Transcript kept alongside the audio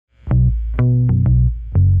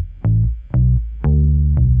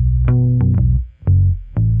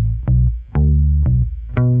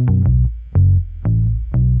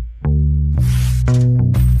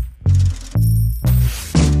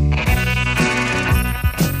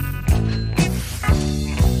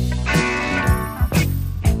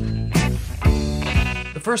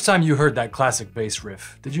first time you heard that classic bass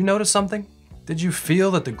riff, did you notice something? Did you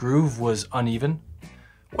feel that the groove was uneven?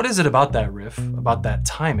 What is it about that riff, about that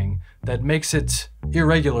timing, that makes it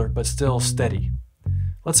irregular but still steady?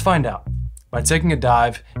 Let's find out by taking a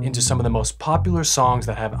dive into some of the most popular songs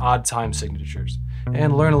that have odd time signatures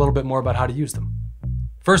and learn a little bit more about how to use them.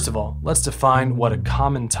 First of all, let's define what a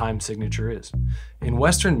common time signature is. In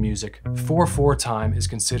Western music, 4/4 time is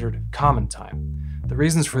considered common time. The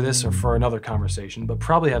reasons for this are for another conversation, but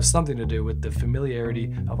probably have something to do with the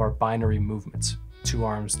familiarity of our binary movements, 2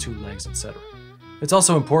 arms, 2 legs, etc. It's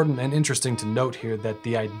also important and interesting to note here that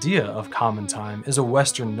the idea of common time is a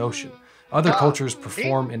Western notion. Other cultures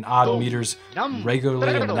perform in odd meters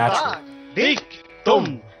regularly and naturally.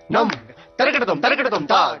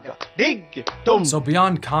 So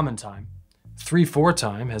beyond common time, 3/4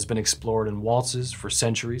 time has been explored in waltzes for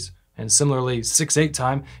centuries, and similarly 6/8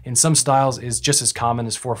 time in some styles is just as common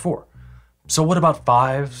as 4/4. So what about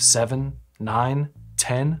 5, 7, 9,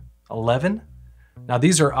 10, 11? Now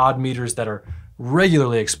these are odd meters that are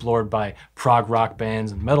regularly explored by prog rock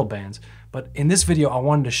bands and metal bands, but in this video I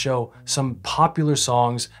wanted to show some popular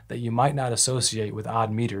songs that you might not associate with odd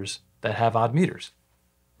meters that have odd meters.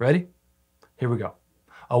 Ready? Here we go.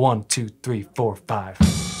 A 1, 2, 3, 4, 5.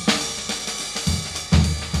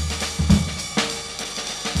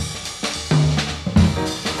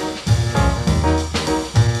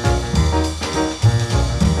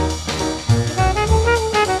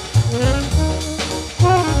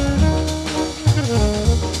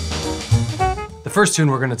 The first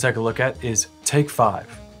tune we're going to take a look at is Take 5,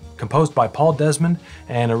 composed by Paul Desmond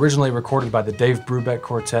and originally recorded by the Dave Brubeck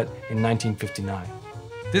Quartet in 1959.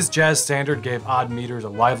 This jazz standard gave odd meters a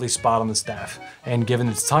lively spot on the staff, and given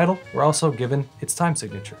its title, we're also given its time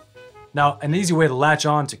signature. Now, an easy way to latch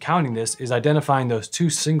on to counting this is identifying those 2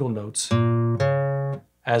 single notes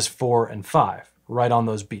as 4 and 5, right on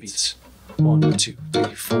those beats. 1, 2,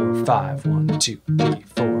 3, 4, 5, 1, 2, 3,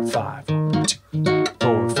 4, 5, 1, 2, 3,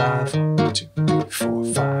 4, 5, 1, 2, 3, 4,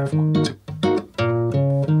 5, 1, 2.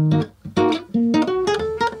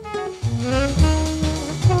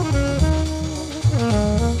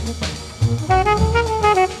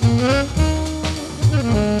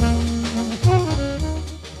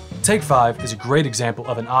 Take 5 is a great example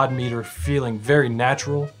of an odd meter feeling very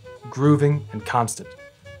natural, grooving, and constant.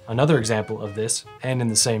 Another example of this, and in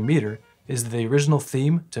the same meter, is the original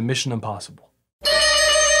theme to Mission Impossible.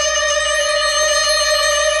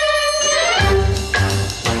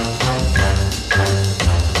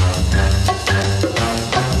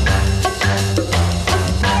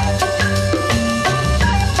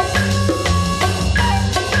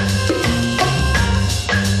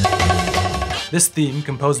 This theme,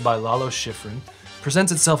 composed by Lalo Schifrin,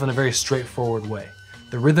 presents itself in a very straightforward way.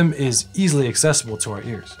 The rhythm is easily accessible to our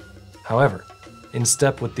ears. However, in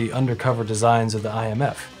step with the undercover designs of the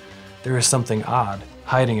IMF, there is something odd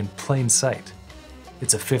hiding in plain sight.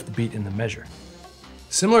 It's a 5th beat in the measure.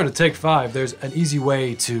 Similar to Take 5, there's an easy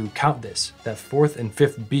way to count this. That 4th and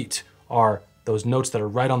 5th beat are those notes that are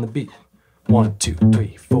right on the beat. 1, 2,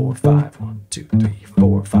 3, 4, 5, 1, 2, 3,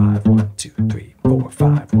 4, 5, 1, 2, 3, 4,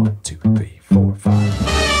 5, 1, 2, 3, 4, 5.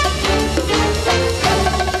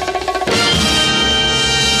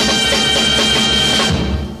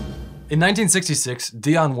 In 1966,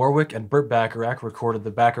 Dionne Warwick and Burt Bacharach recorded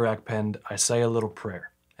the Bacharach-penned I Say a Little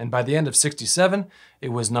Prayer, and by the end of '67, it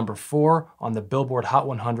was number 4 on the Billboard Hot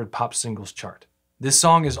 100 Pop Singles chart. This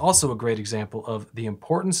song is also a great example of the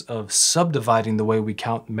importance of subdividing the way we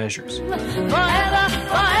count measures. Forever,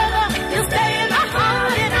 forever, you'll stay in my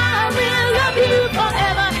heart, and I will love you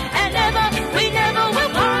forever and ever. We never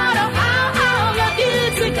will part. Oh, I'll love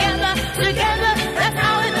you together, together. That's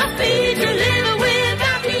how it must be to live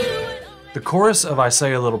without you. The chorus of I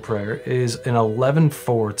Say a Little Prayer is an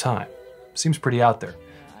 11/4 time. Seems pretty out there,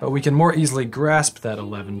 but we can more easily grasp that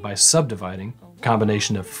 11 by subdividing a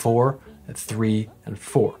combination of 4, 3, and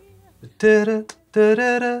 4.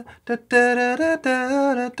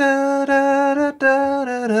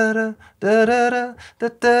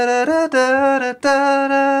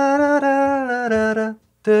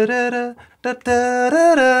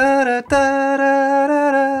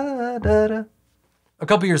 A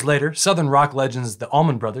couple years later, Southern rock legends the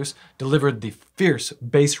Allman Brothers delivered the fierce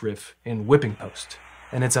bass riff in Whipping Post,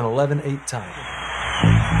 and it's an 11/8 time.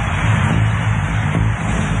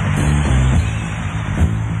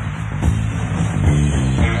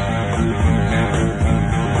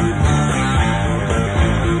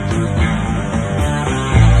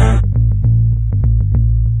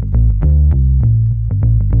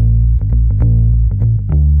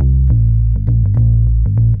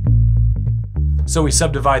 So we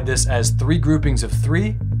subdivide this as 3 groupings of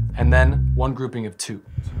 3 and then 1 grouping of 2.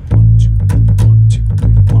 1, 2, 1, 2, 3,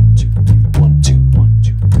 1, 2, 3, 1, 2, 1,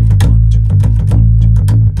 2, 3, 1, 2, 3, 1, 2.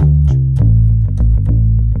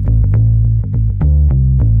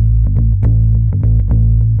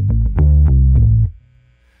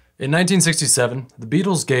 In 1967, the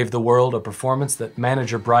Beatles gave the world a performance that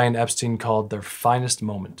manager Brian Epstein called their finest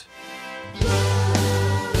moment.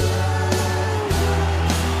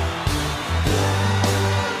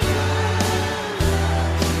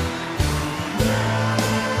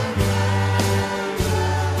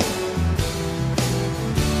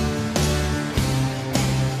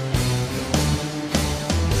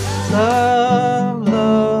 Love,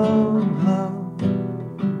 love, love,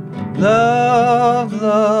 love,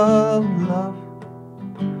 love, love.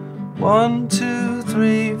 1, 2,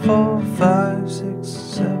 3, 4, 5, 6,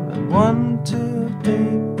 7. 1, 2,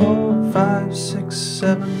 3, 4, 5, 6,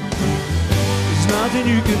 7. There's nothing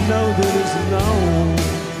you can know that isn't known.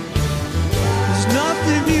 There's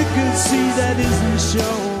nothing you can see that isn't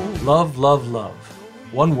shown. Love, love, love.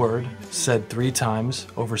 One word said 3 times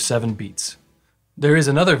over 7 beats. There is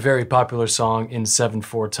another very popular song in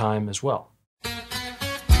 7/4 time as well.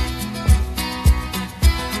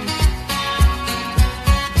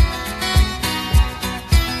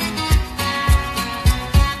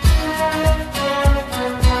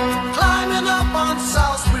 Climbing up on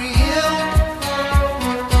Salisbury Hill,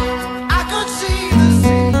 I could see the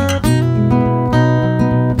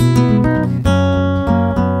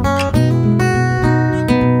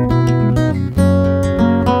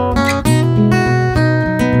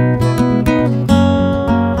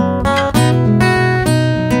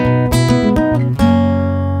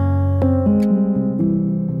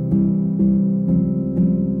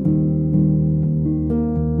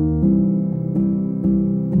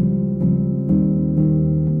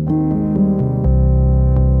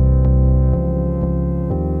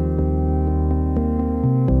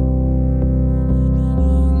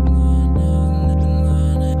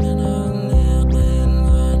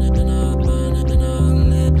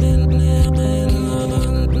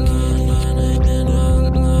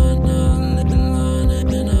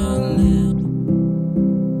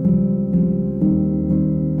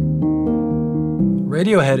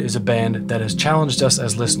Radiohead is a band that has challenged us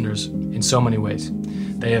as listeners in so many ways.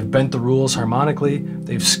 They have bent the rules harmonically,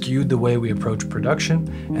 they've skewed the way we approach production,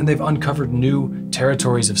 and they've uncovered new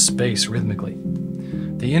territories of space rhythmically.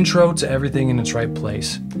 The intro to Everything in Its Right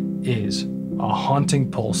Place is a haunting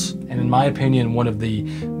pulse, and in my opinion, one of the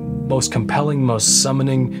most compelling, most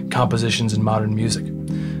summoning compositions in modern music.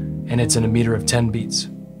 And it's in a meter of 10 beats.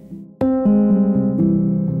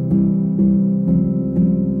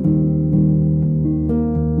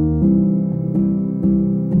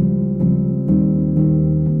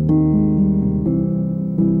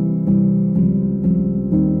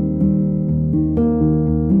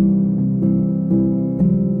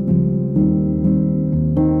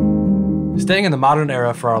 Staying in the modern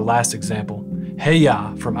era for our last example, Hey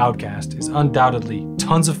Ya from OutKast is undoubtedly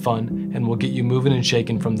tons of fun and will get you moving and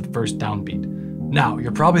shaking from the first downbeat. Now,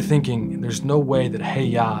 you're probably thinking there's no way that Hey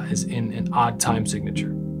Ya is in an odd time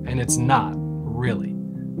signature, and it's not, really.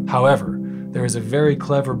 However, there is a very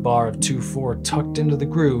clever bar of 2/4 tucked into the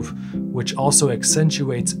groove, which also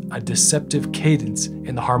accentuates a deceptive cadence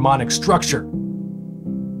in the harmonic structure.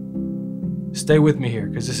 Stay with me here,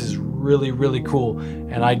 because this is really, really cool,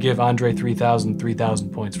 and I give Andre 3000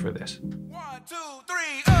 points for this. 1, 2,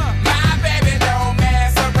 3, My baby don't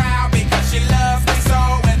mess around because she loves me so,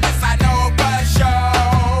 and this I know for sure.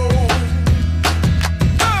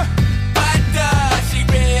 But does she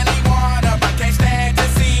really wanna, but can't stand to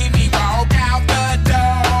see me walk out the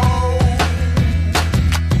door?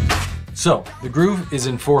 So, the groove is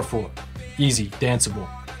in 4/4, easy, danceable.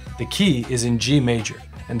 The key is in G major,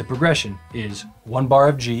 and the progression is 1 bar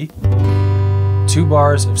of G, 2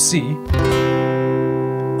 bars of C,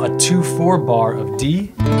 a 2/4 bar of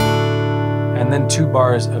D, and then 2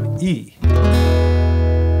 bars of E. So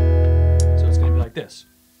it's gonna be like this,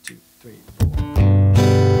 2, 3, 4.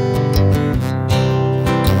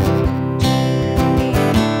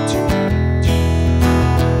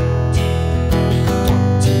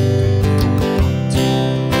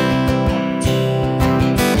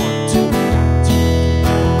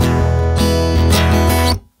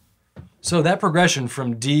 So that progression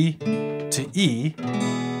from D to E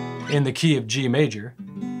in the key of G major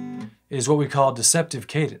is what we call deceptive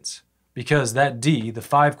cadence, because that D, the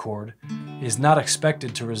 5 chord, is not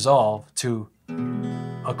expected to resolve to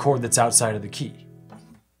a chord that's outside of the key.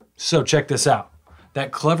 So check this out.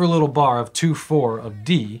 That clever little bar of 2/4 of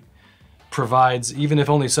D provides, even if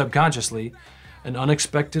only subconsciously, an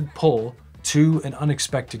unexpected pull to an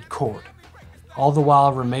unexpected chord, all the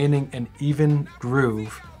while remaining an even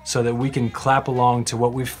groove so that we can clap along to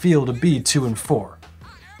what we feel to be 2 and 4.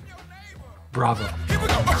 Bravo. Here we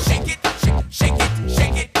go. Shake it, shake it, shake it,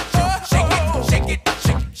 shake it, shake it, shake it,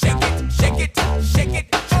 shake it, shake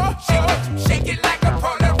it, shake it like a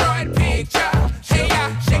Polaroid picture. Hey,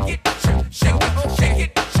 shake it, shake it, shake it, shake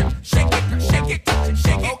it, shake it,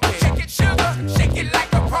 shake it, sugar, shake it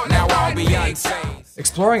like a Polaroid picture.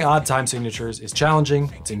 Exploring odd time signatures is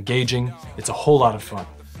challenging, it's engaging, it's a whole lot of fun.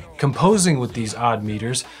 Composing with these odd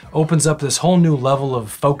meters opens up this whole new level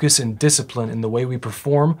of focus and discipline in the way we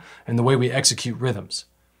perform and the way we execute rhythms.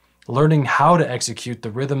 Learning how to execute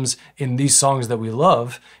the rhythms in these songs that we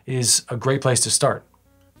love is a great place to start.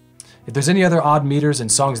 If there's any other odd meters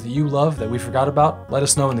and songs that you love that we forgot about, let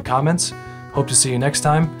us know in the comments. Hope to see you next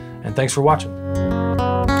time, and thanks for watching.